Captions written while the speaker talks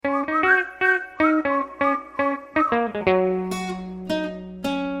This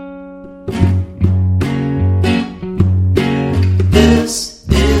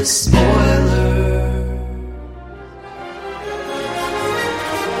is Spoiler.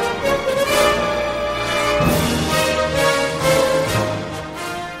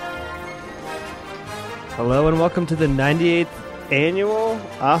 Hello and welcome to the 98th annual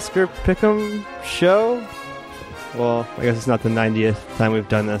Oscar Pick'em show. Well, I guess it's not the 90th time we've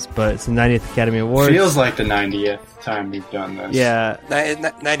done this, but it's the 90th Academy Awards. Feels like the 90th time we've done this. Yeah.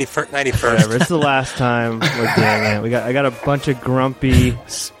 91st. Whatever. It's the last time we're doing it. I got a bunch of grumpy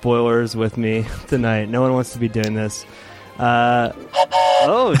spoilers with me tonight. No one wants to be doing this. Jordan.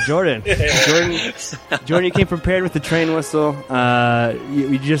 Jordan, you came prepared with the train whistle.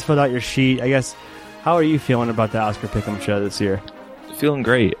 You just filled out your sheet. I guess, how are you feeling about the Oscar Pick'em show this year? Feeling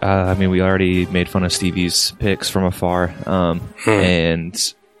great. We already made fun of Stevie's picks from afar.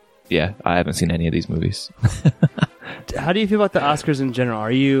 And yeah, I haven't seen any of these movies. How do you feel about the Oscars in general?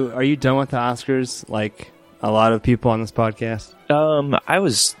 Are you done with the Oscars like a lot of people on this podcast? I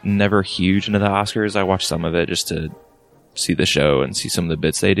was never huge into the Oscars. I watched some of it just to see the show and see some of the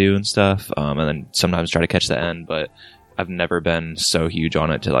bits they do and stuff. And then sometimes try to catch the end, but I've never been so huge on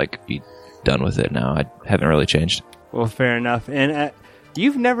it to like be done with it now. I haven't really changed. Well, fair enough. And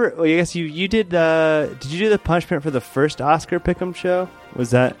you've never, well, I guess you did you do the punishment for the first Oscar Pick'em show?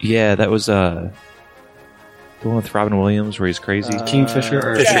 Was that? Yeah, that was the one with Robin Williams where he's crazy. Kingfisher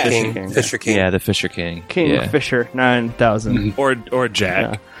or Fisher King. Yeah, the Fisher King. Fisher 9000. Or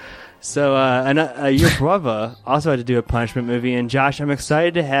Jack. Yeah. So, your brother also had to do a punishment movie, and Josh, I'm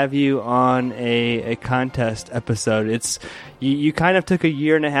excited to have you on a contest episode. You kind of took a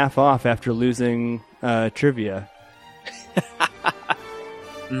year and a half off after losing trivia.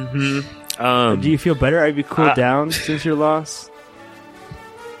 Mm-hmm. Do you feel better? Have you cooled down since your loss?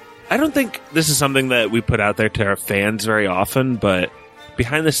 I don't think this is something that we put out there to our fans very often, but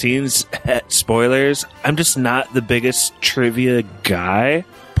behind the scenes at Spoilers, I'm just not the biggest trivia guy.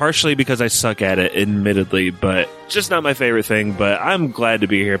 Partially because I suck at it, admittedly, but just not my favorite thing. But I'm glad to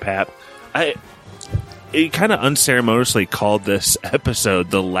be here, Pap. It kind of unceremoniously called this episode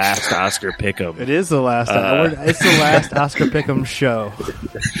the last Oscar Pick'em. It is the last. It's the last Oscar Pick'em show.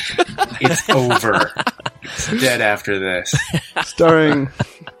 It's over. It's dead after this. Starring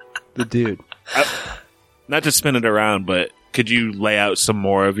the dude. Not to spin it around, but could you lay out some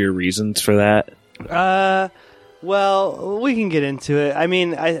more of your reasons for that? Well, we can get into it. I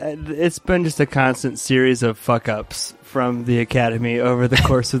mean, it's been just a constant series of fuck-ups from the Academy over the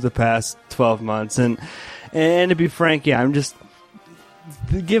course of the past 12 months. And to be frank, yeah, I'm just...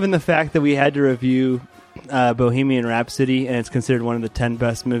 Given the fact that we had to review Bohemian Rhapsody, and it's considered one of the 10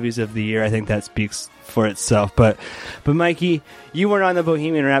 best movies of the year, I think that speaks for itself. But Mikey, you weren't on the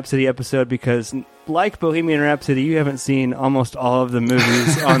Bohemian Rhapsody episode because... Like Bohemian Rhapsody, you haven't seen almost all of the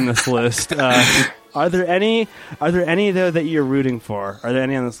movies on this list. Are there any though that you're rooting for? Are there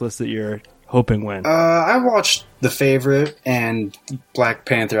any on this list that you're hoping win? I watched The Favorite and Black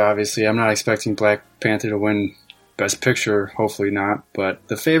Panther. Obviously, I'm not expecting Black Panther to win Best Picture. Hopefully not. But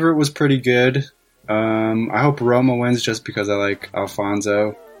The Favorite was pretty good. I hope Roma wins just because I like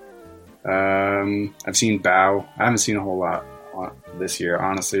Alfonso. I've seen Bao. I haven't seen a whole lot this year,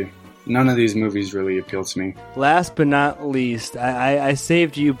 honestly. None of these movies really appeal to me. Last but not least, I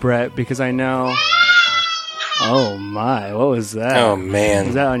saved you, Brett, because I know... Oh, my. What was that? Oh, man.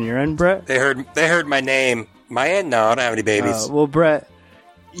 Was that on your end, Brett? They heard my name. My end? No, I don't have any babies. Well, Brett,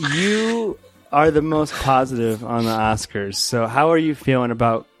 you are the most positive on the Oscars. So how are you feeling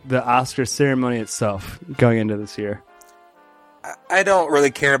about the Oscar ceremony itself going into this year? I don't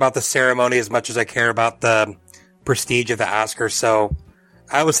really care about the ceremony as much as I care about the prestige of the Oscars, so...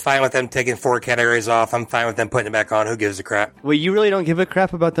 I was fine with them taking 4 categories off. I'm fine with them putting it back on. Who gives a crap? Well, you really don't give a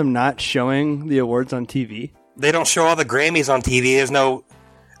crap about them not showing the awards on TV? They don't show all the Grammys on TV. There's no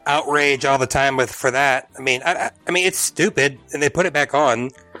outrage all the time for that. I mean, I mean, it's stupid, and they put it back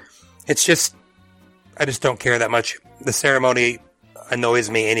on. It's just, I just don't care that much. The ceremony annoys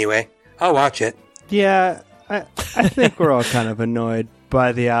me anyway. I'll watch it. Yeah, I think we're all kind of annoyed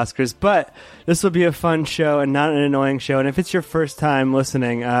by the Oscars, but this will be a fun show and not an annoying show. And if it's your first time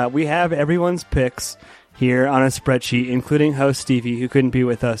listening, we have everyone's picks here on a spreadsheet, including host Stevie, who couldn't be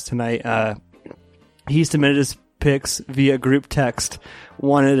with us tonight. He submitted his picks via group text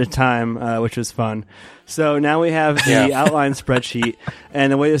one at a time, which was fun. So now we have the outline spreadsheet, and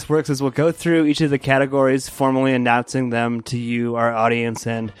the way this works is we'll go through each of the categories, formally announcing them to you, our audience,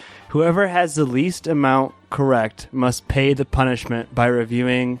 and whoever has the least amount correct must pay the punishment by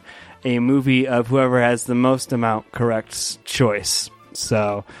reviewing a movie of whoever has the most amount correct choice.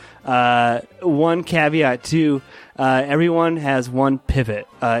 So, one caveat too: everyone has one pivot.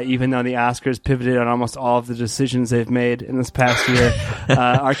 Even though the Oscars pivoted on almost all of the decisions they've made in this past year,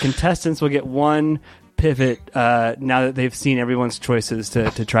 our contestants will get one pivot now that they've seen everyone's choices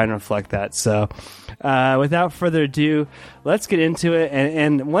to try and reflect that. So, without further ado, let's get into it.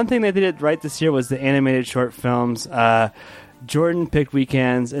 And one thing they did right this year was the animated short films. Jordan picked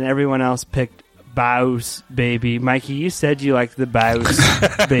Weekends, and everyone else picked Bows Baby. Mikey, you said you liked the Bows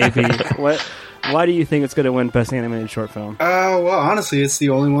Baby. Why do you think it's going to win Best Animated Short Film? Well, honestly, it's the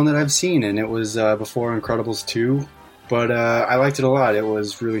only one that I've seen, and it was before Incredibles 2. But I liked it a lot. It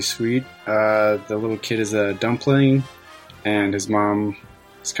was really sweet. The little kid is a dumpling, and his mom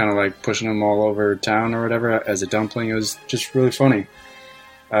is kind of like pushing him all over town or whatever as a dumpling. It was just really funny.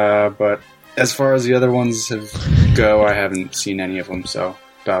 But as far as the other ones go, I haven't seen any of them, so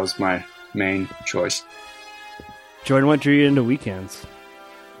that was my main choice. Jordan, what drew you into Weekends?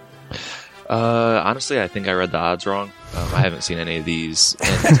 Honestly, I think I read the odds wrong. I haven't seen any of these.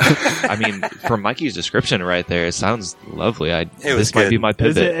 And, I mean, from Mikey's description right there, it sounds lovely. This might be my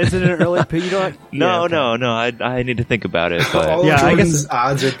pivot. Is it an early pivot? You don't? No. I need to think about it. But Yeah, I guess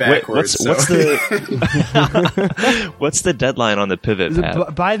odds are backwards. What's the what's the deadline on the pivot,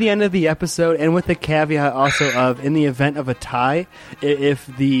 Pat? By the end of the episode, and with the caveat also of, in the event of a tie, if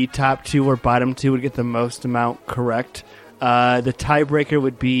the top two or bottom two would get the most amount correct, the tiebreaker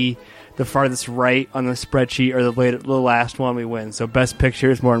would be the farthest right on the spreadsheet, or the last one we win. So best picture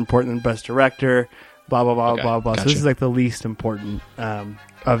is more important than best director, blah, blah, blah, Okay, blah, blah. gotcha. So this is like the least important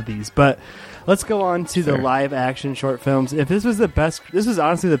of these. But let's go on to the live action short films. If this was this was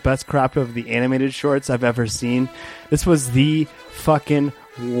honestly the best crop of the animated shorts I've ever seen. This was the fucking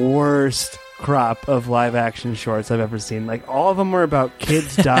worst crop of live action shorts I've ever seen. Like, all of them were about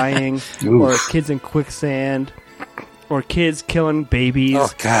kids dying or kids in quicksand, or kids killing babies. Oh,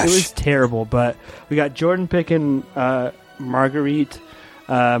 gosh. It was terrible. But we got Jordan picking Marguerite,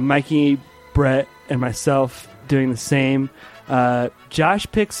 Mikey, Brett, and myself doing the same. Josh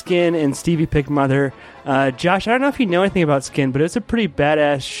picked Skin, and Stevie picked Mother. Josh, I don't know if you know anything about Skin, but it's a pretty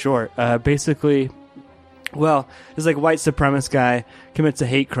badass short. Basically, well, this like white supremacist guy commits a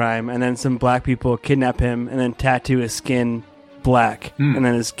hate crime, and then some black people kidnap him and then tattoo his skin black, and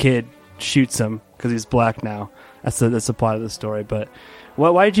then his kid shoots him because he's black now. That's the plot of the story. But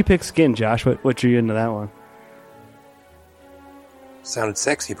why did you pick Skin, Josh? What drew you into that one? Sounded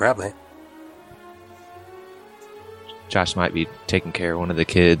sexy, probably. Josh might be taking care of one of the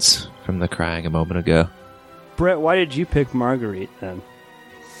kids from the crying a moment ago. Brett, why did you pick Marguerite then?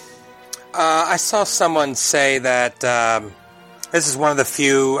 I saw someone say that this is one of the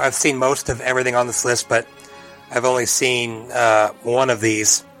few. I've seen most of everything on this list, but I've only seen one of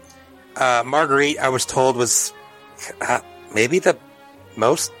these. Marguerite, I was told, was maybe the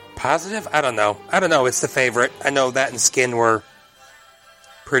most positive. I don't know. It's the favorite. I know that and Skin were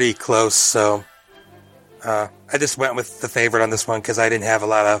pretty close, so I just went with the favorite on this one because I didn't have a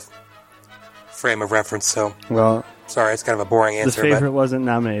lot of frame of reference. So, Well, sorry, it's kind of a boring the answer. favorite wasn't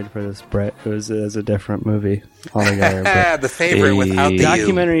nominated for this, Brett. It was a different movie altogether. But But the favorite without the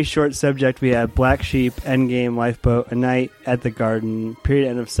documentary short subject, we had Black Sheep, Endgame, Lifeboat, A Night at the Garden, period,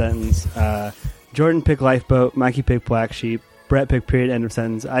 end of sentence. Jordan picked Lifeboat, Mikey picked Black Sheep, Brett picked period, end of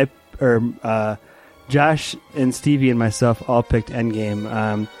sentence. Josh and Stevie and myself all picked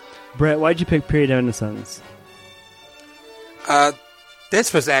Endgame. Brett, why'd you pick period, end of sentence?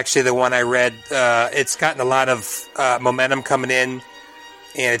 This was actually the one I read. It's gotten a lot of momentum coming in,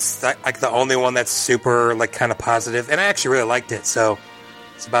 and it's like the only one that's super like kind of positive. And I actually really liked it. So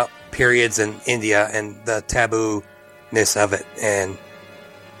it's about periods in India and the taboo-ness of it. And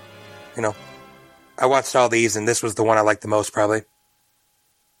I watched all these, and this was the one I liked the most, probably.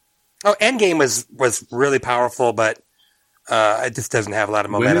 Oh, Endgame was really powerful, but it just doesn't have a lot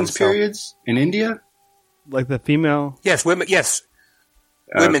of momentum. Women's periods in India? Like the female? Yes, women. Yes.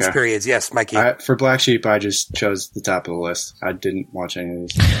 Women's Okay. periods, yes, Mikey. For Black Sheep, I just chose the top of the list. I didn't watch any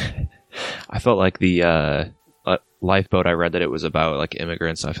of these. I felt like the Lifeboat, I read that it was about like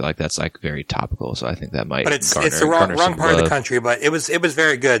immigrants. I feel like that's like very topical, so I think that might. But it's garner, the wrong garner some part of the love. country. But it was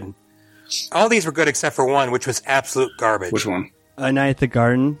very good. All these were good except for one, which was absolute garbage. Which one? A Night at the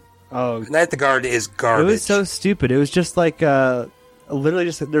Garden. Oh, Night at the Garden is garbage. it was so stupid. It was just like literally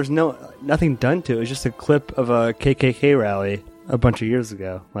just there's nothing done to it. It was just a clip of a KKK rally a bunch of years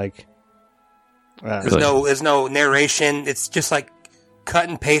ago. Like, There's no narration. It's just like cut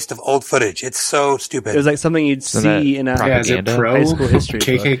and paste of old footage. It's so stupid. it was like something you'd Isn't that see in a Yeah, is it Propaganda? pro high school history book.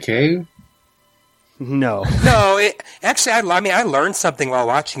 KKK? No. No, actually, I learned something while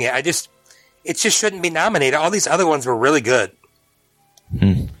watching it. It just shouldn't be nominated. All these other ones were really good.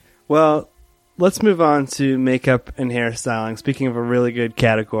 Well, let's move on to makeup and hairstyling. Speaking of a really good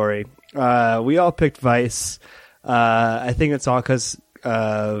category, we all picked Vice. I think it's all because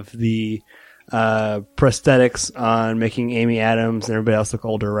of the prosthetics on making Amy Adams and everybody else look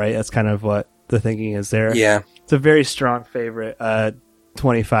older, right? That's kind of what the thinking is there. Yeah. It's a very strong favorite,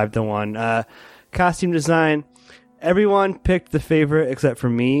 25-1. Costume design, everyone picked the favorite except for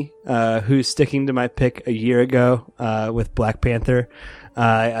me, who's sticking to my pick a year ago with Black Panther.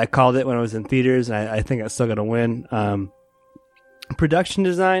 I called it when I was in theaters, and I think it's still going to win. Production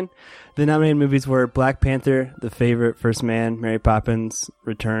design, the nominated movies were Black Panther, The Favorite, First Man, Mary Poppins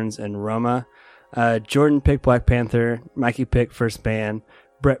Returns, and Roma. Jordan picked Black Panther, Mikey picked First Man,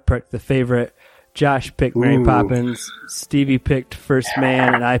 Brett picked The Favorite, Josh picked Mary Poppins, Stevie picked First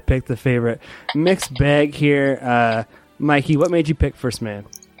Man, and I picked The Favorite. Mixed bag here. Mikey, what made you pick First Man?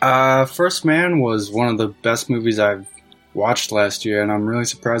 First Man was one of the best movies I've watched last year, and I'm really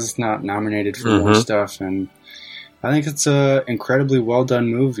surprised it's not nominated for more stuff. And I think it's a incredibly well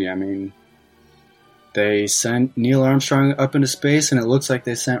done movie. I mean, they sent Neil Armstrong up into space, and it looks like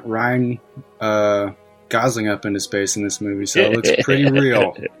they sent Ryan Gosling up into space in this movie, so it looks pretty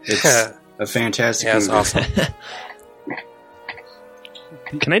real. It's a fantastic movie. It's awesome.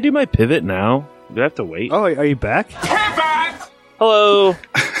 Can I do my pivot now? Do I have to wait? Oh, are you back? Hello.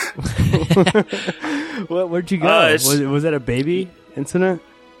 Where'd you go? It's- Was that a baby incident?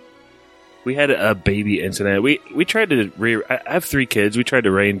 We had a baby incident. We tried to I have 3 kids. We tried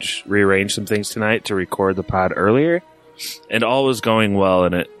to rearrange some things tonight to record the pod earlier, and all was going well,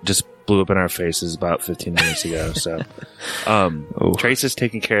 and it just blew up in our faces about 15 minutes ago. So, Trace is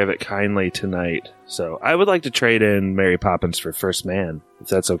taking care of it kindly tonight. So, I would like to trade in Mary Poppins for First Man, if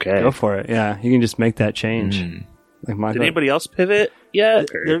that's okay. Go for it. Yeah, you can just make that change. Like Michael, Did anybody else pivot yet?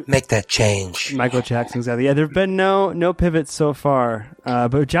 Or- Make that change. Michael Jackson's out. Yeah, there've been no pivots so far.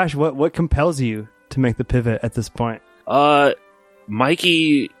 But Josh, what compels you to make the pivot at this point?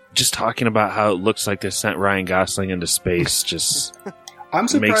 Mikey just talking about how it looks like they sent Ryan Gosling into space just I'm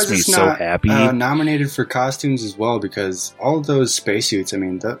surprised makes me it's so not happy. Nominated for costumes as well, because all of those spacesuits, I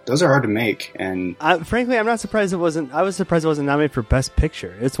mean, those are hard to make. And Frankly, I'm not surprised it wasn't. I was surprised it wasn't nominated for Best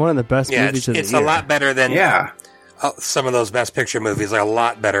Picture. It's one of the best Yeah, movies of it's the a year. lot better than yeah, some of those Best Picture movies are a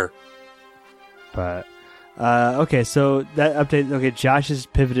lot better. But okay, so that update. Okay, Josh has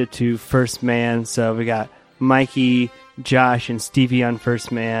pivoted to First Man. So we got Mikey, Josh, and Stevie on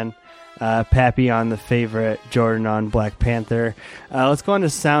First Man. Pappy on The Favorite, Jordan on Black Panther. Let's go on to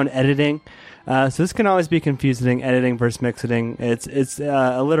sound editing. So this can always be confusing, editing versus mixing. It's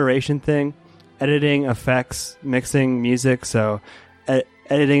alliteration thing. Editing affects mixing music. So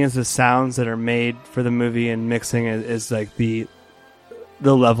editing is the sounds that are made for the movie, and mixing is like the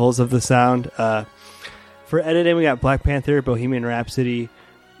levels of the sound. For editing, we got Black Panther, Bohemian Rhapsody,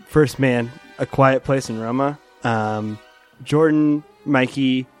 First Man, A Quiet Place, and Roma. Jordan,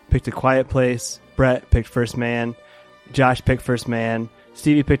 Mikey picked A Quiet Place. Brett picked First Man. Josh picked First Man.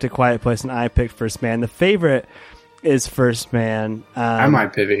 Stevie picked A Quiet Place, and I picked First Man. The favorite is First Man. I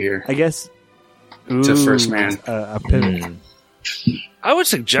might pivot here. I guess. To First Man. A pivot. I would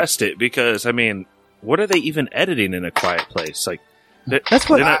suggest it because, I mean, what are they even editing in A Quiet Place? Like, That's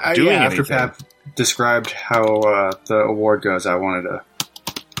what they're not doing after anything. Pap described how the award goes, I wanted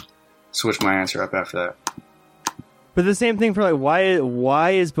to switch my answer up after that. But the same thing for like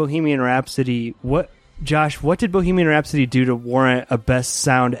why is Bohemian Rhapsody Josh, what did Bohemian Rhapsody do to warrant a Best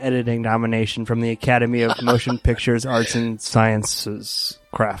Sound Editing nomination from the Academy of Motion Pictures Arts and Sciences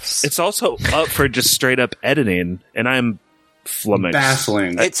Crafts? It's also up for just straight up editing, and I'm flummoxed.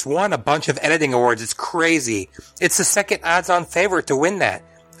 Baffling. It's won a bunch of editing awards. It's crazy. It's the second odds-on favorite to win that.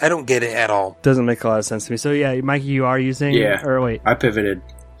 I don't get it at all. Doesn't make a lot of sense to me. So yeah, Mikey, you are using or wait. I pivoted.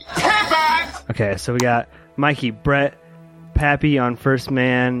 Okay, so we got Mikey, Brett, Pappy on First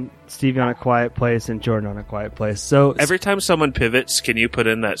Man, Stevie on A Quiet Place, and Jordan on A Quiet Place. So Every time someone pivots, can you put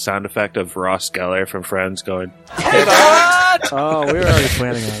in that sound effect of Ross Geller from Friends going, oh, we were already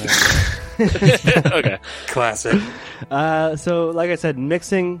planning on it. okay. Classic. So, like I said,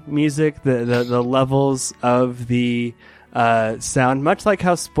 mixing music, the levels of the sound, much like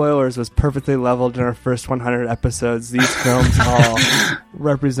how Spoilers was perfectly leveled in our first 100 episodes, these films all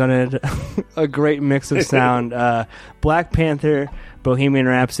represented a great mix of sound. Black Panther, Bohemian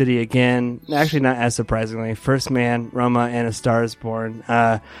Rhapsody again, actually not as surprisingly, First Man, Roma, and A Star Is Born.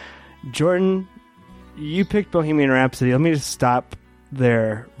 Jordan, you picked Bohemian Rhapsody. Let me just stop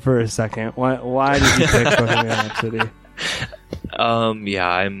there for a second. Why did you pick Bohemian Rhapsody? Yeah,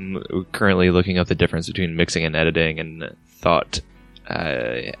 I'm currently looking up the difference between mixing and editing, and thought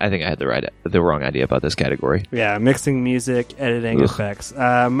I think I had the wrong idea about this category. Yeah, mixing music, editing, Ugh. effects.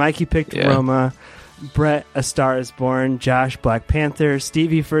 Mikey picked Yeah. Roma, Brett, A Star Is Born, Josh, Black Panther,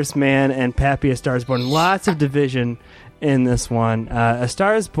 Stevie, First Man, and Pappy, A Star Is Born. Lots of division in this one. A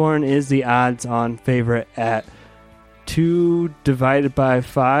Star Is Born is the odds-on favorite at 2 divided by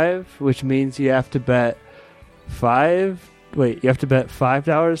 5, which means you have to bet $5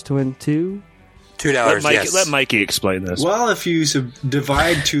 to win 2. $2, yes. Let Mikey explain this. Well, if you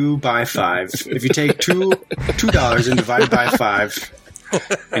divide 2 by 5, if you take $2 and divide it by 5,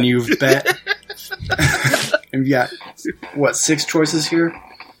 and you've bet, and you got, what, 6 choices here?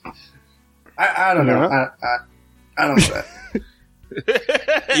 I don't know. I don't bet.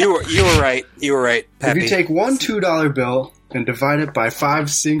 You were right. You were right, If Pappy. you take one $2 bill and divide it by 5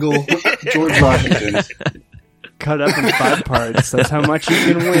 single George Washingtons, Cut up in 5 parts. That's how much you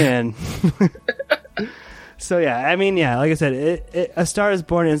can win. So yeah, I mean, yeah, like I said, A Star Is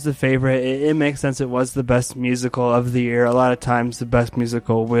Born is the favorite. It makes sense. It was the best musical of the year. A lot of times, the best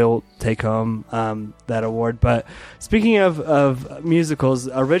musical will take home that award. But speaking of musicals,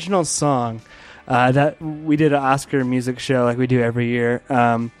 original song that we did an Oscar music show like we do every year.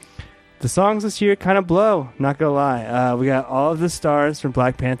 The songs this year kind of blow. Not gonna lie. We got All of the Stars from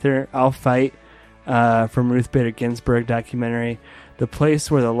Black Panther. I'll Fight from Ruth Bader Ginsburg documentary. The Place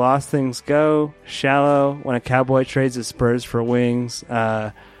Where the Lost Things Go, Shallow, When a Cowboy Trades His Spurs for Wings.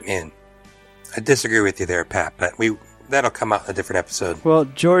 Man, I disagree with you there, Pat, but that'll come out in a different episode. Well,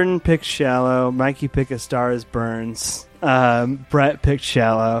 Jordan picked Shallow, Mikey picked A Star Is Burns, Brett picked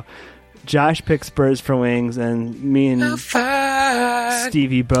Shallow, Josh picked Spurs for Wings, and me and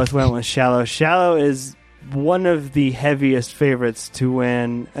Stevie both went with Shallow. Shallow is one of the heaviest favorites to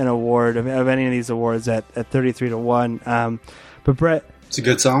win an award of any of these awards at 33 to 1. But Brett, it's a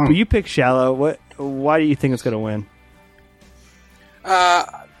good song. you picked Shallow. Why do you think it's going to win?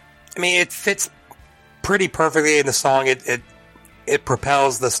 I mean, it fits pretty perfectly in the song. It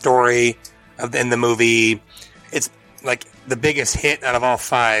propels the story in the movie. It's like the biggest hit out of all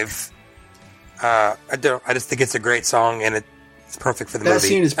 5. I just think it's a great song, and it's perfect for the movie. That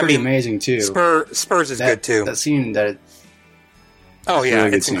scene is pretty amazing too. Spurs is good too. That scene Oh yeah,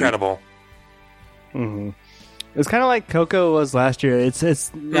 really good it's scene. incredible. Mm-hmm. It's kind of like Coco was last year. It's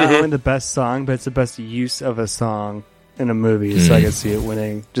not only the best song, but it's the best use of a song in a movie. So I can see it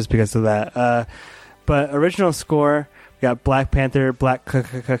winning just because of that. But original score, we got Black Panther, Black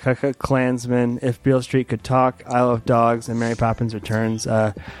Klansman, If Beale Street Could Talk, Isle of Dogs, and Mary Poppins Returns.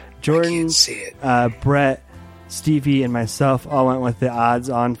 Jordan, See it. Brett, Stevie, and myself all went with the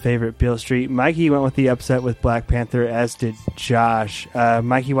odds-on favorite Beale Street. Mikey went with the upset with Black Panther, as did Josh.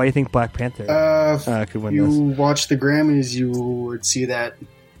 Mikey, why do you think Black Panther could win you this? watch the Grammys, you would see that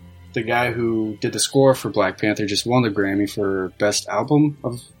the guy who did the score for Black Panther just won the Grammy for best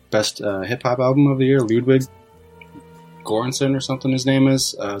hip hop album of the year, Ludwig Göransson or something his name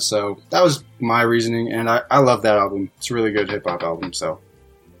is. So that was my reasoning, and I love that album. It's a really good hip hop album. So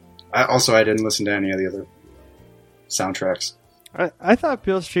I didn't listen to any of the other soundtracks. I thought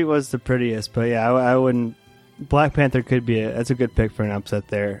Beale Street was the prettiest, but yeah, I wouldn't. Black Panther could be that's a good pick for an upset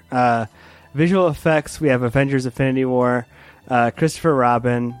there. Visual effects, we have Avengers: Infinity War, Christopher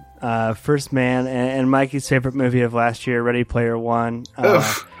Robin, First Man, and Mikey's favorite movie of last year, Ready Player One.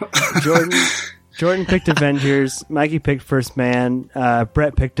 Jordan picked Avengers, Mikey picked First Man,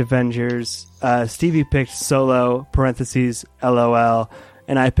 Brett picked Avengers, Stevie picked Solo (parentheses LOL),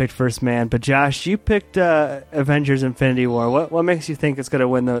 and I picked First Man. But Josh, you picked Avengers: Infinity War. What makes you think it's going to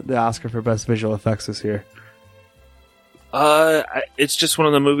win the Oscar for best visual effects this year? It's just one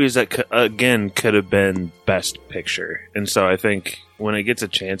of the movies that could have been Best Picture, and so I think when it gets a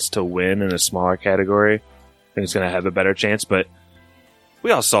chance to win in a smaller category, I think it's going to have a better chance. But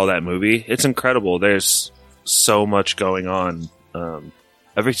we all saw that movie; it's incredible. There's so much going on.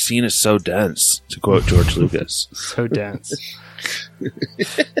 Every scene is so dense, to quote George Lucas. So dense.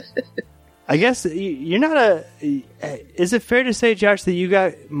 I guess you're not is it fair to say, Josh, that you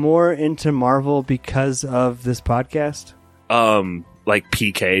got more into Marvel because of this podcast? Like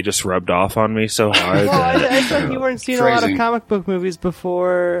PK just rubbed off on me so hard. Well, that, I thought you weren't seeing a lot of Phrasing. comic book movies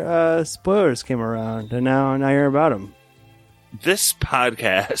before spoilers came around, and now you're about them. This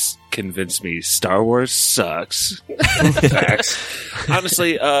podcast convinced me Star Wars sucks. Facts.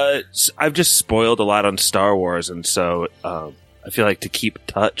 Honestly, I've just spoiled a lot on Star Wars, and so I feel like to keep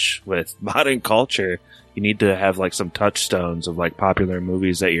touch with modern culture, you need to have like some touchstones of like popular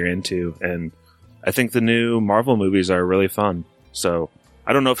movies that you're into, and I think the new Marvel movies are really fun. So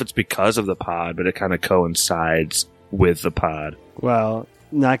I don't know if it's because of the pod, but it kind of coincides with the pod. Well,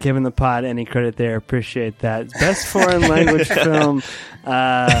 not giving the pod any credit there. Appreciate that. Best foreign language film.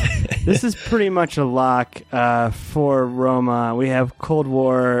 This is pretty much a lock for Roma. We have Cold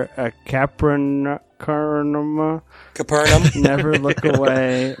War, Capernaum, Never Look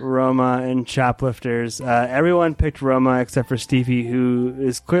Away, Roma, and Shoplifters. Everyone picked Roma except for Stevie, who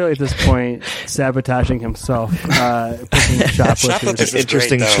is clearly at this point sabotaging himself, picking Shoplifters.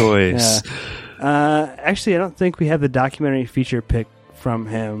 Interesting great, choice. Actually, I don't think we have the documentary feature pick from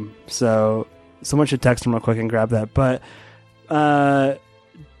him, so someone should text him real quick and grab that. But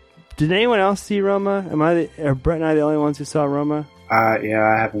did anyone else see Roma? Are Brett and I the only ones who saw Roma? Yeah,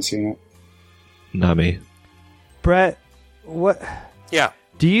 I haven't seen it. Not me. Brett, what? Yeah.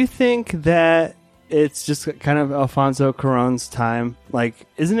 Do you think that it's just kind of Alfonso Cuarón's time? Like,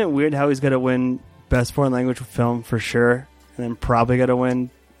 isn't it weird how he's going to win Best Foreign Language Film for sure, and then probably going to win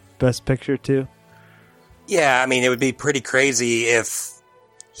Best Picture too? Yeah, I mean, it would be pretty crazy if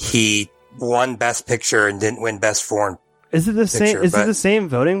he won Best Picture and didn't win Best Foreign. Is it the Picture, same? Is it but- the same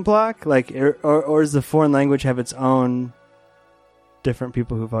voting block? Like, or does the foreign language have its own different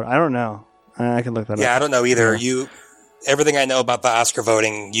people who vote? I don't know. I can look that Yeah, up. I don't know either. Yeah. Everything I know about the Oscar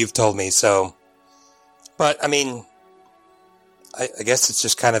voting, you've told me. So, but I mean, I guess it's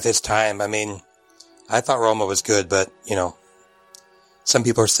just kind of his time. I mean, I thought Roma was good, but some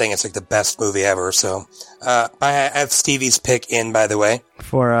people are saying it's like the best movie ever. So, I have Stevie's pick in, by the way.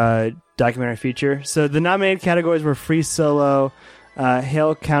 For a documentary feature. So the nominated categories were Free Solo,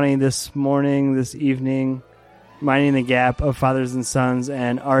 Hale County This Evening, Minding the Gap, Of Fathers and Sons,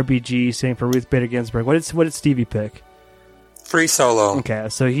 and RBG, standing for Ruth Bader Ginsburg. What did Stevie pick? Free Solo. Okay,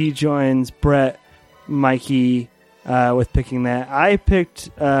 so he joins Brett, Mikey, with picking that. I picked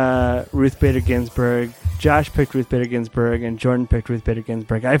Ruth Bader Ginsburg. Josh picked Ruth Bader Ginsburg, and Jordan picked Ruth Bader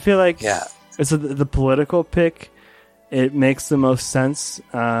Ginsburg. I feel like Yeah. it's the political pick. It makes the most sense,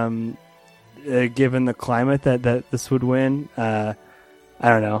 given the climate that this would win. I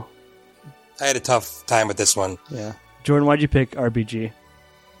don't know. I had a tough time with this one. Yeah, Jordan, why'd you pick RBG?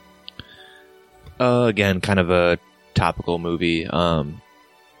 Again, kind of a topical movie.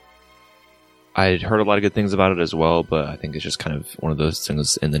 I'd heard a lot of good things about it as well, but I think it's just kind of one of those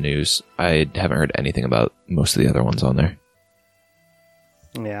things in the news. I haven't heard anything about most of the other ones on there.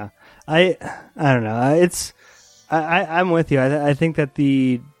 Yeah, I don't know. I'm with you. I think that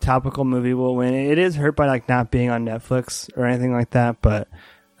the topical movie will win. It is hurt by like not being on Netflix or anything like that, but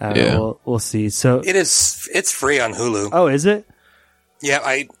we'll see. So It's free on Hulu. oh, is it? Yeah,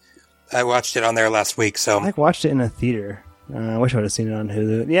 I watched it on there last week. So I watched it in a theater. I wish I would have seen it on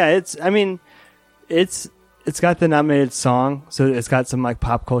Hulu. Yeah, it's got the nominated song, so it's got some like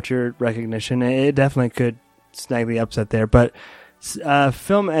pop culture recognition. It definitely could snag the upset there. But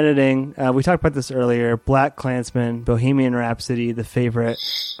film editing, we talked about this earlier. Black Klansman, Bohemian Rhapsody, The Favorite,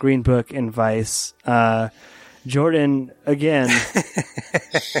 Green Book, and Vice. Jordan, again,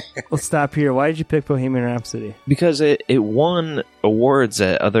 let's stop here. Why did you pick Bohemian Rhapsody? Because it won awards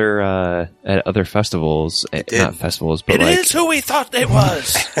at other festivals, not festivals, but It like is who we thought it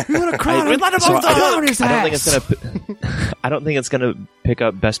was. We want to crown We him. let him So off the hook. I don't think it's gonna pick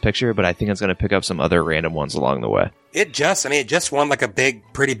up Best Picture, but I think it's gonna pick up some other random ones along the way. it just won like a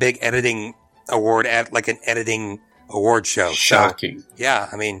pretty big editing award at like an editing award show. So, Shocking. yeah,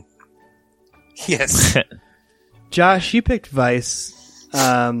 I mean, yes. Josh, you picked Vice,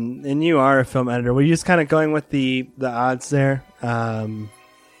 and you are a film editor. Were you just kind of going with the odds there?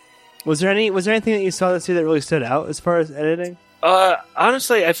 Was there anything that you saw this year that really stood out as far as editing?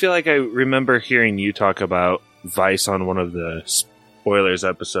 Honestly, I feel like I remember hearing you talk about Vice on one of the Spoilers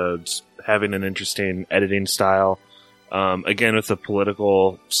episodes, having an interesting editing style. Again, with the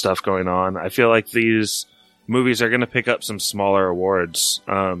political stuff going on, I feel like these movies are going to pick up some smaller awards.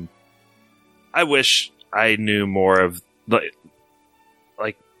 I wish I knew more of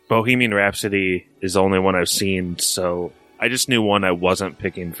like Bohemian Rhapsody is the only one I've seen, so I just knew one I wasn't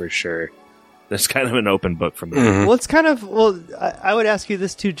picking for sure. That's kind of an open book for me. Mhm. Well, it's kind of I would ask you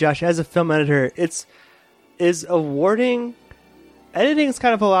this too, Josh. As a film editor, is awarding editing is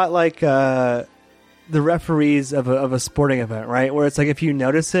kind of a lot like the referees of a sporting event, right? Where it's like if you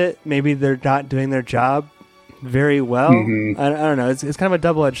notice it, maybe they're not doing their job very well. Mhm. I don't know. It's kind of a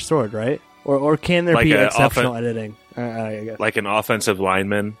double-edged sword, right? Or can there Like be a exceptional editing? I guess. Like an offensive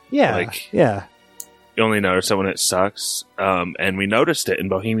lineman. Yeah, like- yeah. You only notice it when it sucks. And we noticed it in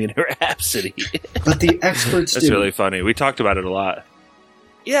Bohemian Rhapsody. But the experts That's do. really funny. We talked about it a lot.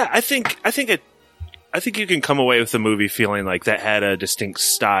 Yeah, I think you can come away with the movie feeling like that had a distinct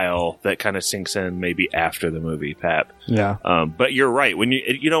style that kind of sinks in maybe after the movie, Pap. Yeah. But you're right. When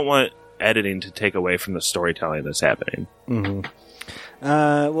you don't want editing to take away from the storytelling that's happening. Mm-hmm.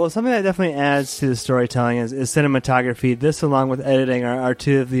 Well, something that definitely adds to the storytelling is cinematography. This, along with editing, are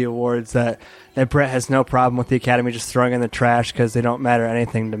two of the awards that Brett has no problem with the Academy just throwing in the trash because they don't matter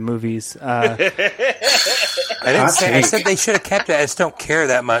anything to movies. I didn't say. I said they should have kept it. I just don't care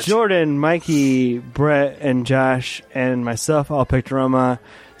that much. Jordan, Mikey, Brett, and Josh, and myself all picked Roma.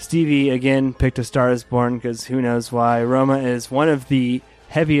 Stevie, again, picked A Star is Born because who knows why. Roma is one of the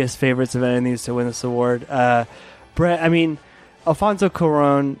heaviest favorites of any of these to win this award. Brett, I mean, Alfonso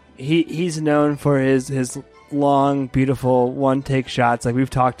Cuarón, he's known for his long, beautiful one-take shots. Like we've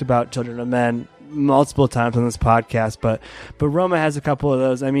talked about Children of Men multiple times on this podcast, but Roma has a couple of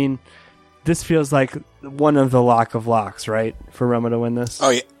those. I mean, this feels like one of the lock of locks, right, for Roma to win this?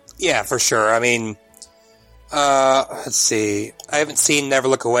 Oh, yeah, for sure. I mean, let's see. I haven't seen Never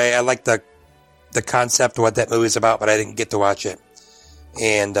Look Away. I like the concept of what that movie's about, but I didn't get to watch it.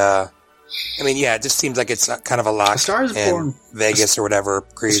 And, I mean, yeah, it just seems like it's kind of a lock. A Star is Born, Vegas or whatever.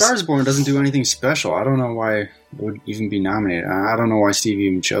 A Star is Born doesn't do anything special. I don't know why it would even be nominated. I don't know why Steve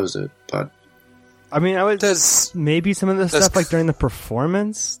even chose it, but... I mean, maybe some of the stuff like during the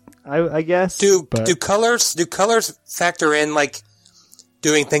performance, I guess. Do colors factor in, like,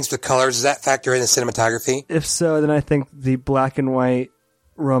 doing things with colors? Does that factor in the cinematography? If so, then I think the black and white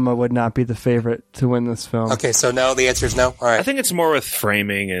Roma would not be the favorite to win this film. Okay, so no, the answer is no? All right. I think it's more with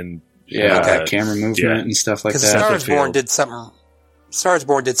framing and... camera movement and stuff like that. Because Star is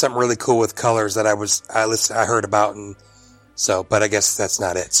Born did something really cool with colors that I heard about, and so, but I guess that's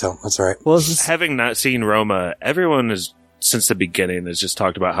not it. So that's all right. Well, having not seen Roma, everyone has since the beginning has just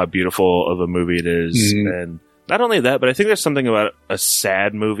talked about how beautiful of a movie it is, and not only that, but I think there's something about a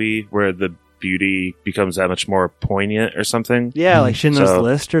sad movie where the beauty becomes that much more poignant or something. Yeah, like Schindler's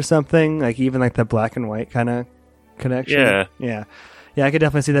List or something. Like even like the black and white kind of connection. Yeah. Yeah, I could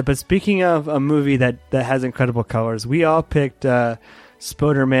definitely see that. But speaking of a movie that has incredible colors, we all picked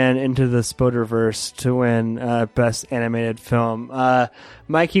Spoderman Into the Spoderverse to win Best Animated Film.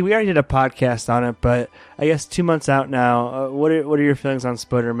 Mikey, we already did a podcast on it, but I guess 2 months out now, what are your feelings on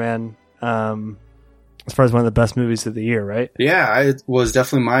Spoderman as far as one of the best movies of the year, right? Yeah, it was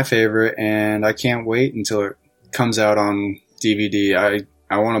definitely my favorite, and I can't wait until it comes out on DVD.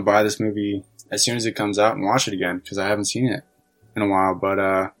 I want to buy this movie as soon as it comes out and watch it again because I haven't seen it in a while, but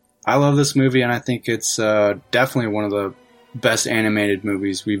I love this movie, and I think it's definitely one of the best animated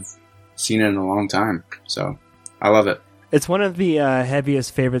movies we've seen in a long time. So I love it. It's one of the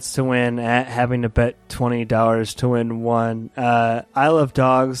heaviest favorites to win at having to bet $20 to win one. I Love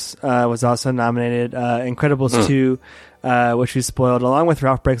Dogs was also nominated. Incredibles 2, which we spoiled, along with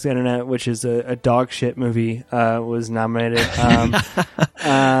Ralph Breaks the Internet, which is a dog shit movie, was nominated.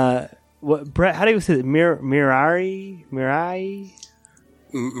 Brett, how do you say it? Mirai?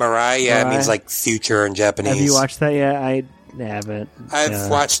 Mirai, yeah, it means like future in Japanese. Have you watched that yet? I haven't.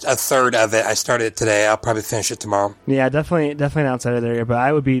 I've watched a third of it. I started it today. I'll probably finish it tomorrow. Yeah, definitely an outsider there, but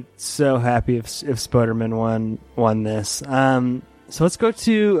I would be so happy if Spoderman won this. So let's go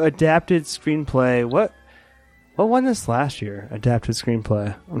to adapted screenplay. What won this last year? Adapted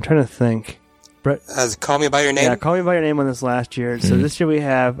screenplay. I'm trying to think. Brett, Call Me By Your Name? Yeah, Call Me By Your Name won this last year. So this year we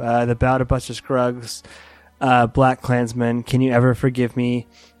have The Ballad of Buster Scruggs, Black Klansman, Can You Ever Forgive Me,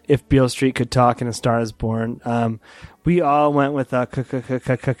 If Beale Street Could Talk, and A Star is Born. We all went with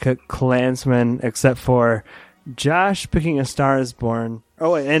Klansman, except for Josh picking A Star is Born.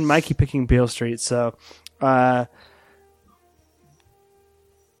 Oh, and Mikey picking Beale Street. So, Black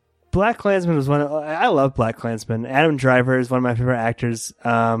Klansman was I love Black Klansman. Adam Driver is one of my favorite actors.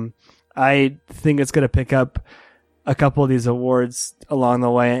 I think it's going to pick up a couple of these awards along the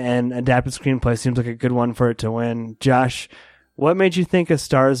way, and adapted screenplay seems like a good one for it to win. Josh, what made you think A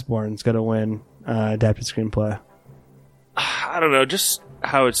Star is Born is going to win adapted screenplay? I don't know, just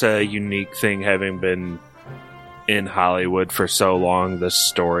how it's a unique thing having been in Hollywood for so long, this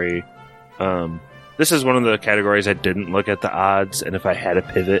story. This is one of the categories I didn't look at the odds, and if I had a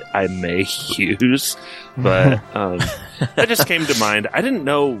pivot, I may use. But that just came to mind. I didn't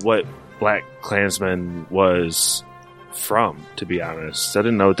know what Black Klansman was from, to be honest. I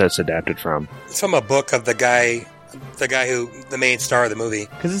didn't know what that's adapted from. It's from a book of the guy who, the main star of the movie.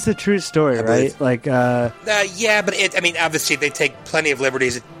 Because it's a true story, right? Like, yeah, but obviously they take plenty of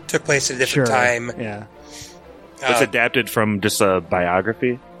liberties. It took place at a different time. Yeah. It's adapted from just a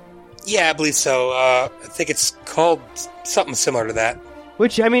biography? Yeah, I believe so. I think it's called something similar to that.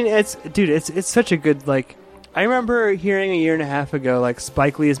 Which, I mean, it's such a good, like, I remember hearing a year and a half ago, like,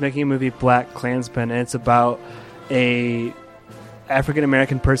 Spike Lee is making a movie, Black Klansman, and it's about a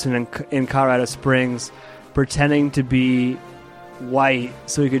African-American person in Colorado Springs pretending to be white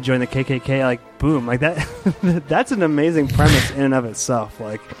so he could join the KKK. Like, boom, like that. That's an amazing premise in and of itself.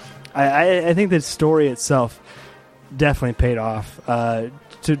 Like, I think the story itself definitely paid off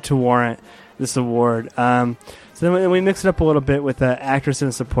to warrant this award. So then we mix it up a little bit with the actress in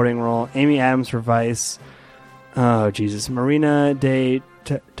a supporting role. Amy Adams for Vice. Oh, Jesus. Marina de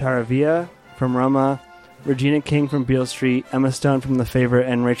Taravilla from Roma. Regina King from Beale Street. Emma Stone from The Favorite.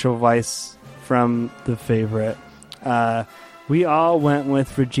 And Rachel Weisz from The Favorite. We all went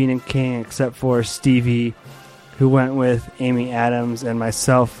with Regina King except for Stevie, who went with Amy Adams, and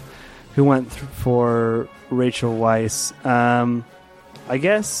myself, who went for Rachel Weisz. I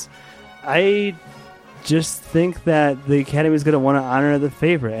guess I just think that the Academy is going to want to honor The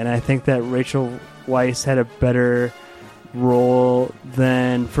Favorite, and I think that Rachel Weisz had a better role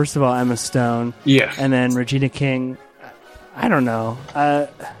than, first of all, Emma Stone. Yeah. And then Regina King. I don't know.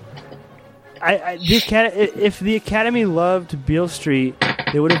 If the Academy loved Beale Street,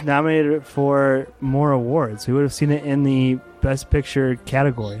 they would have nominated it for more awards. We would have seen it in the Best Picture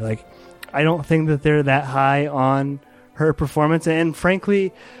category. Like, I don't think that they're that high on her performance. And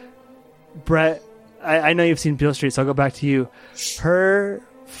frankly, Brett, I know you've seen Beale Street, so I'll go back to you. Her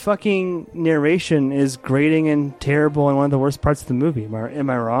fucking narration is grating and terrible and one of the worst parts of the movie. Am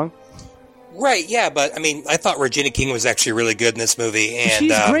I wrong? Right, yeah, but I mean, I thought Regina King was actually really good in this movie, and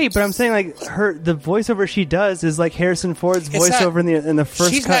she's great. But I'm saying, like, the voiceover she does is like Harrison Ford's voiceover in the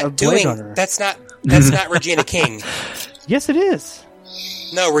first cut of Blade Runner. That's not Regina King. Yes, it is.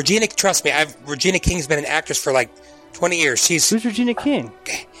 No, Regina. Trust me, Regina King's been an actress for like 20 years. Who's Regina King?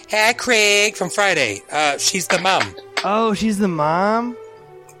 Hey, Craig from Friday. She's the mom. Oh, she's the mom?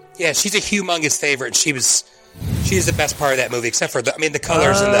 Yeah, she's a humongous favorite. She's the best part of that movie, except for the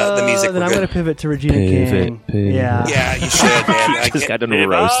colors and the music. Then were I'm good. going to pivot to Regina King. Yeah. Yeah, you should, man. Just got done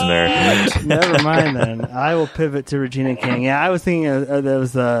roasting there. Never mind then. I will pivot to Regina King. Yeah, I was thinking that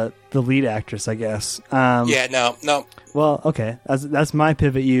was the lead actress, I guess. Yeah, no. Well, okay. That's my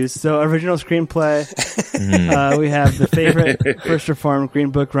pivot use. So, original screenplay. We have The Favorite, First Reformed, Green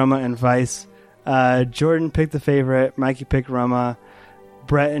Book, Roma, and Vice. Jordan picked The Favorite. Mikey picked Roma.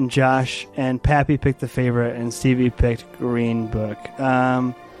 Brett and Josh and Pappy picked The Favorite, and Stevie picked Green Book.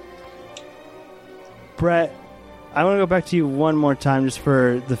 Brett, I want to go back to you one more time just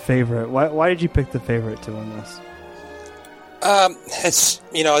for The Favorite. Why did you pick The Favorite to win this? It's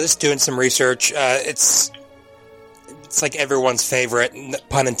just doing some research. It's like everyone's favorite. No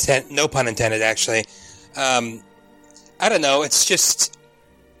pun intended, actually. I don't know. It's just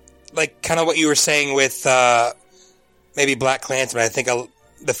like kind of what you were saying with maybe Black Klansman. I think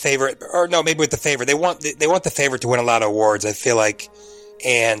The Favorite, or no, maybe with The Favorite, they want The Favorite to win a lot of awards, I feel like,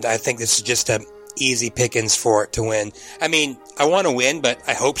 and I think this is just a easy pickings for it to win. I mean, I want to win, but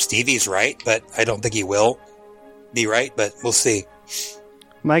I hope Stevie's right, but I don't think he will be right, but we'll see.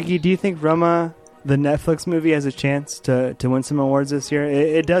 Mikey, do you think Roma, the Netflix movie, has a chance to win some awards this year?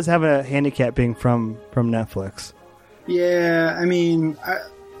 It does have a handicap being from Netflix. Yeah, I mean,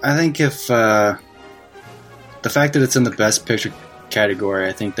 I think if the fact that it's in the Best Picture category,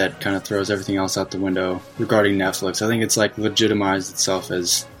 I think that kind of throws everything else out the window regarding Netflix. I think it's like legitimized itself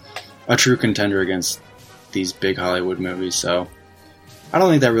as a true contender against these big Hollywood movies. So I don't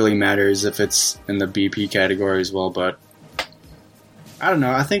think that really matters if it's in the BP category as well. But I don't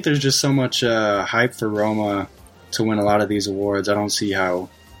know. I think there's just so much hype for Roma to win a lot of these awards. I don't see how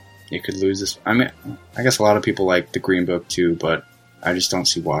it could lose this. I mean, I guess a lot of people like the Green Book too, but I just don't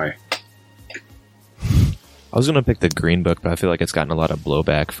see why. I was going to pick the Green Book, but I feel like it's gotten a lot of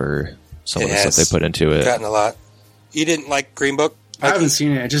blowback for some of the stuff they put into it. Gotten a lot. You didn't like Green Book? I haven't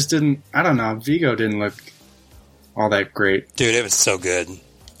seen it. It just didn't. I don't know. Vigo didn't look all that great. Dude, it was so good.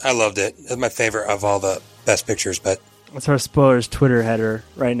 I loved it. It's my favorite of all the Best Pictures, but That's our spoilers Twitter header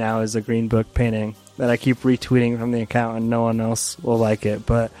right now is a Green Book painting that I keep retweeting from the account and no one else will like it.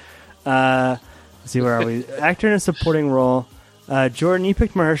 But let's see, where are we? Actor in a supporting role. Jordan, you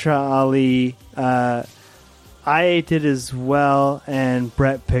picked Mahershala Ali. I did as well, and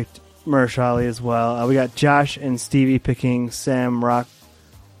Brett picked Mahershala Ali as well. We got Josh and Stevie picking Sam Rock.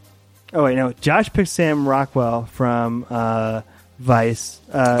 Oh wait, no. Josh picked Sam Rockwell from Vice.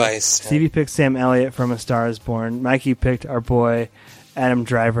 Vice. Stevie picked Sam Elliott from A Star Is Born. Mikey picked our boy Adam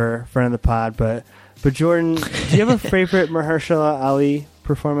Driver, friend of the pod. But Jordan, do you have a favorite Mahershala Ali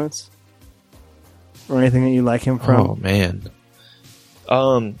performance, or anything that you like him from? Oh man.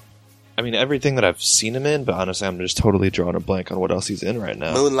 I mean, everything that I've seen him in, but honestly, I'm just totally drawing a blank on what else he's in right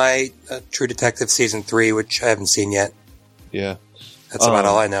now. Moonlight, True Detective Season 3, which I haven't seen yet. Yeah. That's about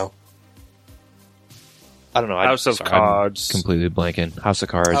all I know. I don't know. House of Cards. I'm completely blanking. House of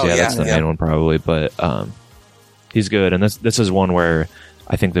Cards, Oh, yeah, that's the yeah. main one probably. But He's good, and this is one where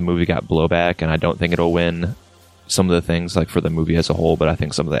I think the movie got blowback, and I don't think it'll win some of the things like for the movie as a whole, but I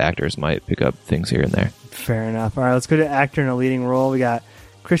think some of the actors might pick up things here and there. Fair enough. All right, let's go to actor in a leading role. We got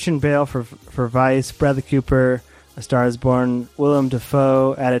Christian Bale for Vice, Bradley Cooper, A Star Is Born, Willem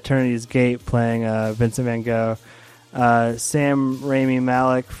Dafoe at Eternity's Gate playing Vincent Van Gogh, Sam Raimi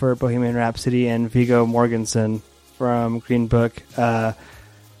Malek for Bohemian Rhapsody, and Viggo Mortensen from Green Book.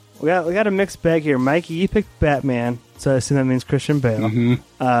 We got a mixed bag here. Mikey, you picked Batman, so I assume that means Christian Bale.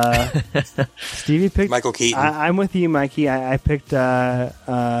 Stevie picked Michael Keaton. I'm with you, Mikey. I picked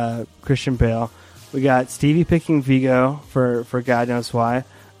Christian Bale. We got Stevie picking Vigo for God knows why.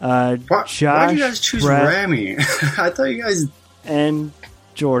 Josh, why did you guys choose Brett, Rami? I thought you guys... and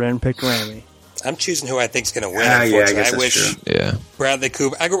Jordan picked Rami. I'm choosing who I think's going to win. Yeah, I Unfortunately, guess I that's wish true. Yeah. Bradley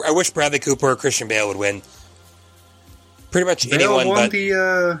Cooper. I wish Bradley Cooper or Christian Bale would win. Pretty much Bale anyone won but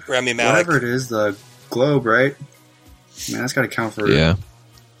the, Rami Malek. whatever it is, the Globe, right? I mean, that's got to count for Yeah.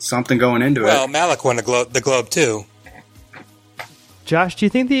 something going into Well, it. Malek won the Globe too. Josh, do you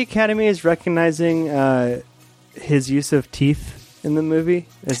think the Academy is recognizing his use of teeth in the movie?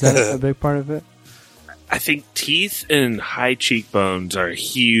 Is that a big part of it? I think teeth and high cheekbones are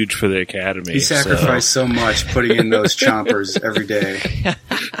huge for the Academy. He sacrificed so much putting in those chompers every day.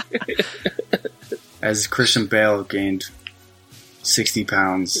 As Christian Bale gained 60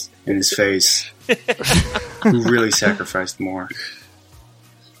 pounds in his face, who really sacrificed more.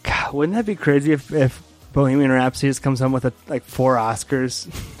 God, wouldn't that be crazy if Bohemian Rhapsody just comes home with 4 Oscars?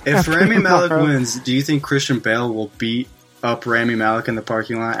 If after Rami Malek tomorrow? wins, do you think Christian Bale will beat up Rami Malek in the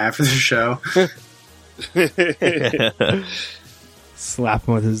parking lot after the show? Slap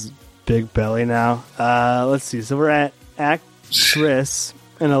him with his big belly now. Let's see. So we're at actress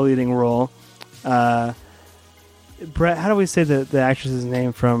in a leading role. Brett, how do we say the actress's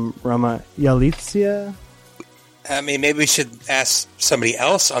name from Roma? Yalitza? I mean, maybe we should ask somebody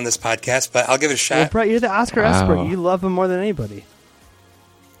else on this podcast, but I'll give it a shot. Well, Brett, you're the Oscar Wow. expert. You love him more than anybody.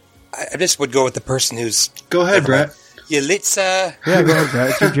 I just would go with the person who's Go ahead, Brett. Yalitza. Yeah, go ahead, Brett.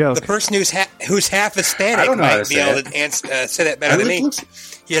 It's your joke. The person who's half Hispanic I don't know how might to be say able it. to say that better than me.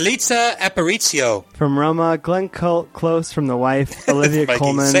 Yalitza Aparicio. From Roma, Glenn Close from The Wife, Olivia Mikey,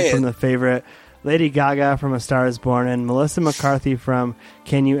 Colman say it. from The Favorite, Lady Gaga from A Star Is Born, and Melissa McCarthy from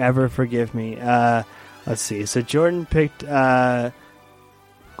Can You Ever Forgive Me? Let's see. So Jordan picked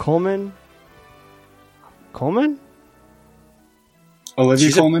Coleman. Coleman? Olivia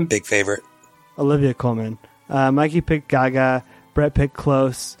She's Colman? a big favorite. Olivia Colman. Mikey picked Gaga. Brett picked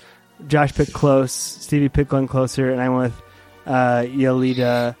Close. Josh picked Close. Stevie picked Glenn Closer. And I went with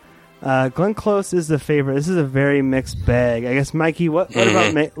Yelida. Glenn Close is the favorite. This is a very mixed bag. I guess, Mikey, what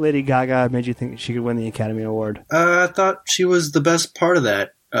about Lady Gaga made you think she could win the Academy Award? I thought she was the best part of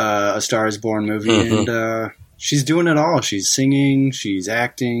that A Star Is Born movie, and she's doing it all. She's singing, she's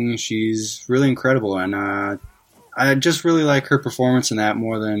acting, she's really incredible, and I just really like her performance in that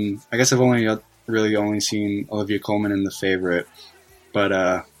more than... I guess I've really only seen Olivia Colman in The Favorite,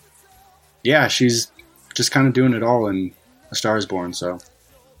 but yeah, she's just kind of doing it all in A Star Is Born, so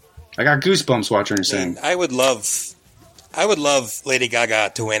I got goosebumps watching her I sing. mean, I would love Lady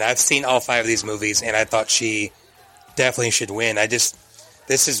Gaga to win. I've seen all 5 of these movies, and I thought she definitely should win. This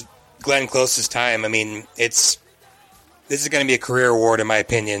is Glenn Close's time. I mean, this is going to be a career award in my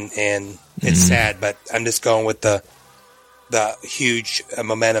opinion, and it's sad, but I'm just going with the huge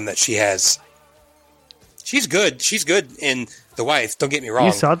momentum that she has. She's good. She's good in The Wife. Don't get me wrong.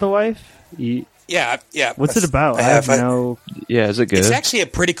 You saw The Wife? Yeah. What's it about? I have no... Yeah, is it good? It's actually a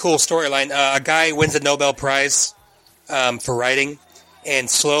pretty cool storyline. A guy wins a Nobel Prize for writing, and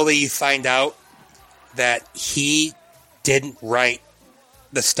slowly you find out that he didn't write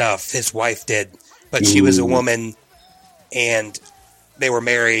the stuff. His wife did, but she was a woman, and they were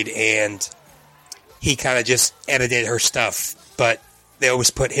married, and he kind of just edited her stuff, but they always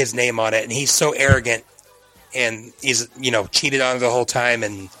put his name on it, and he's so arrogant, and he's cheated on her the whole time,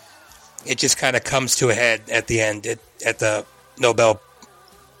 and it just kind of comes to a head at the end at the Nobel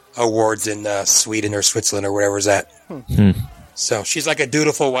Awards in Sweden or Switzerland or wherever it's at. So she's like a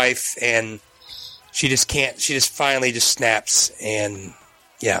dutiful wife, and she just can't. She just finally just snaps, and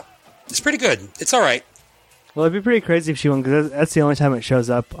yeah, it's pretty good. It's all right. Well, it'd be pretty crazy if she won, because that's the only time it shows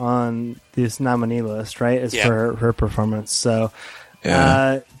up on this nominee list, right? Is Yeah. for her performance. So,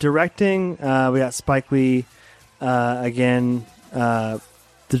 Yeah. directing, we got Spike Lee again.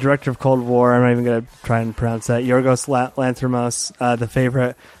 The director of Cold War, I'm not even going to try and pronounce that, Yorgos Lanthimos, The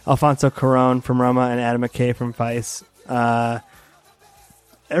Favorite, Alfonso Cuarón from Roma, and Adam McKay from Vice.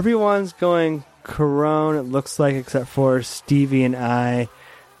 Everyone's going Cuarón, it looks like, except for Stevie and I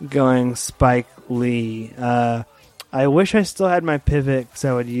going Spike Lee. I wish I still had my pivot because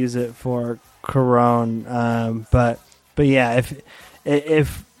I would use it for Corone. But yeah,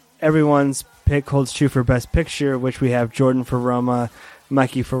 if everyone's pick holds true for Best Picture, which we have Jordan for Roma,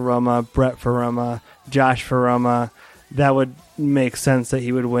 Mikey for Roma, Brett for Roma, Josh for Roma, that would make sense that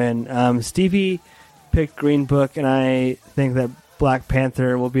he would win. Stevie picked Green Book, and I think that Black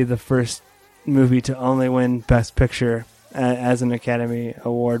Panther will be the first movie to only win Best Picture as an Academy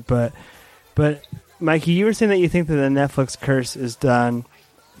Award. But Mikey, you were saying that you think that the Netflix curse is done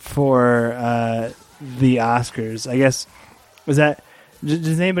for the Oscars. I guess,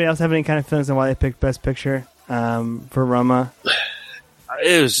 does anybody else have any kind of feelings on why they picked Best Picture for Roma?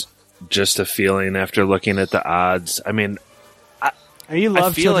 It was just a feeling after looking at the odds. I mean, You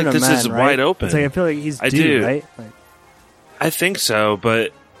love I feel Children like of this Men, is right? wide open. It's like I feel like he's I due, do. right? Like, I think so,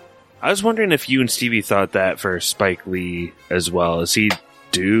 but I was wondering if you and Stevie thought that for Spike Lee as well. Is he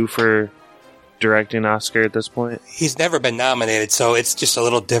due for directing Oscar at this point? He's never been nominated, so it's just a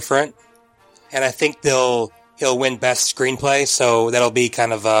little different. And I think he'll win Best Screenplay, so that'll be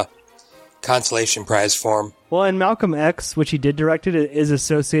kind of a consolation prize for him. well, and Malcolm X, which he did direct it, is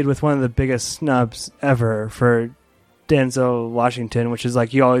associated with one of the biggest snubs ever for Denzel Washington, which is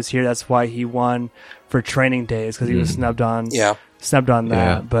like you always hear that's why he won for Training Days because he was snubbed on that.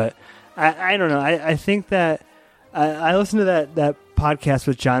 Yeah. But I don't know. I think that I listened to that podcast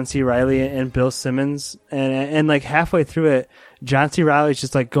with John C. Reilly and Bill Simmons, and like halfway through it, John C. Reilly's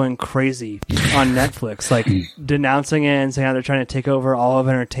just like going crazy on Netflix, like denouncing it and saying how they're trying to take over all of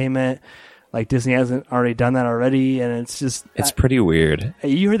entertainment. Like Disney hasn't already done that already, and it's just It's pretty weird.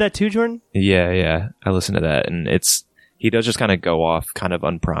 You heard that too, Jordan? Yeah. I listened to that, and he does just kind of go off kind of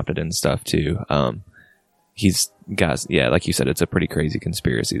unprompted and stuff too. He's got, like you said, it's a pretty crazy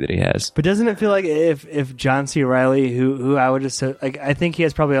conspiracy that he has. But doesn't it feel like if John C. Reilly, who I would just say, like, I think he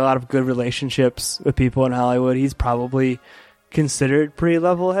has probably a lot of good relationships with people in Hollywood. He's probably considered pretty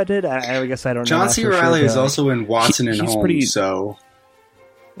level-headed. I guess I don't know. John that C. for Reilly sure, is but, also in Watson and he's Holmes, pretty- so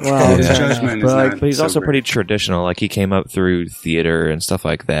well, his Yeah. judgment but is like, not. But he's so also great. pretty traditional. Like he came up through theater and stuff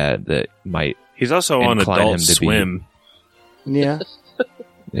like that might, He's also on Incline Adult him to be- Swim. yeah.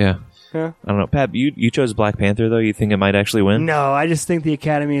 yeah. Yeah. I don't know. Pap, you chose Black Panther though. You think it might actually win? No, I just think the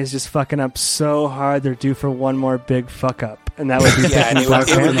Academy is just fucking up so hard. They're due for one more big fuck up, and that would be Yeah, and picking it Black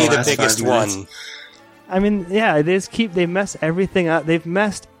would Panther. be the last biggest 5 minutes. one. I mean, yeah, they mess everything up. They've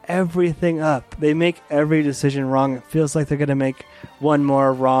messed everything up. They make every decision wrong. It feels like they're going to make one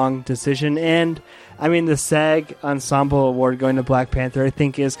more wrong decision. And, I mean, the SAG Ensemble Award going to Black Panther, I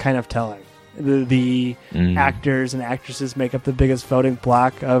think, is kind of telling. The actors and actresses make up the biggest voting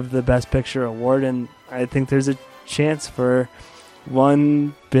block of the Best Picture Award, and I think there's a chance for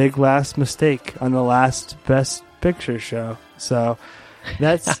one big last mistake on the last Best Picture show. So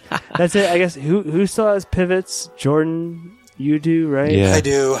that's it. I guess who still has pivots? Jordan, you do, right? Yeah. I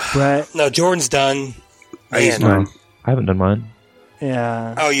do. Brett, No, Jordan's done. I used Man. mine. I haven't done mine.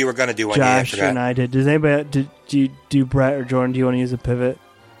 yeah. Oh, you were going to do one. Yeah, I Josh forgot. and I did. Does anybody do you do Brett or Jordan? Do you want to use a pivot?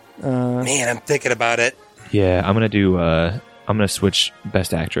 Man, I'm thinking about it. Yeah, I'm gonna switch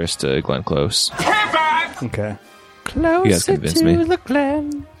Best Actress to Glenn Close. Okay. You guys Closer convinced to me. the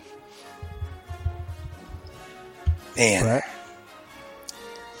Glen. Man, Brett.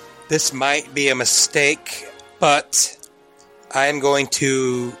 this might be a mistake, but I am going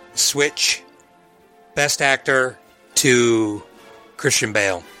to switch Best Actor to Christian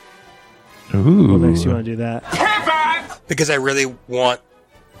Bale Ooh. What makes you want to do that? because I really want.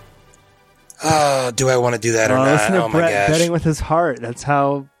 Oh, do I want to do that or not? Listen to Oh my Brett gosh! betting with his heart. That's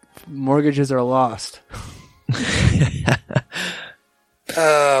how mortgages are lost.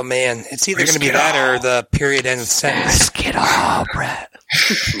 Oh man, it's either going to be that or the period end sentence. Get off, Brett.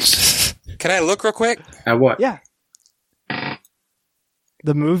 Can I look real quick? At what? Yeah.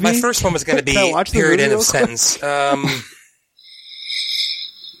 The movie. My first one was going to be Can I watch the period movie end of real quick? sentence.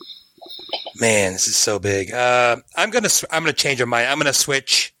 Man, this is so big. I'm gonna change my mind. I'm gonna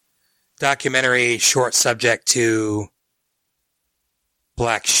switch documentary short subject to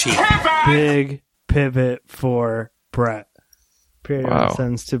Black Sheep. Big pivot for Brett. Period Wow.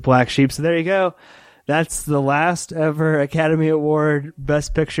 sentence to Black Sheep. So there you go. That's the last ever Academy Award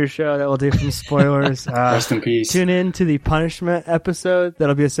Best Picture show that we'll do from spoilers. Rest in peace. Tune in to the punishment episode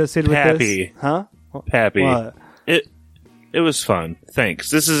that'll be associated with Pappy. this. Huh? Pappy. What? It was fun. Thanks.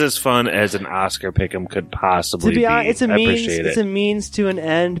 This is as fun as an Oscar pick'em could possibly To be honest, it's a I means. appreciate It's it. a means to an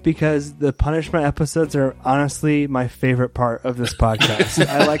end because the punishment episodes are honestly my favorite part of this podcast.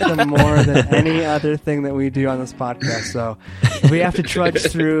 I like them more than any other thing that we do on this podcast. So if we have to trudge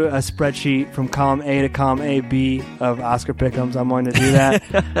through a spreadsheet from column A to column A, B of Oscar pick'ems, I'm going to do that.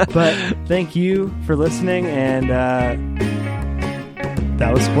 But thank you for listening, and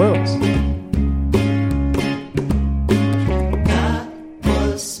that was Spoils.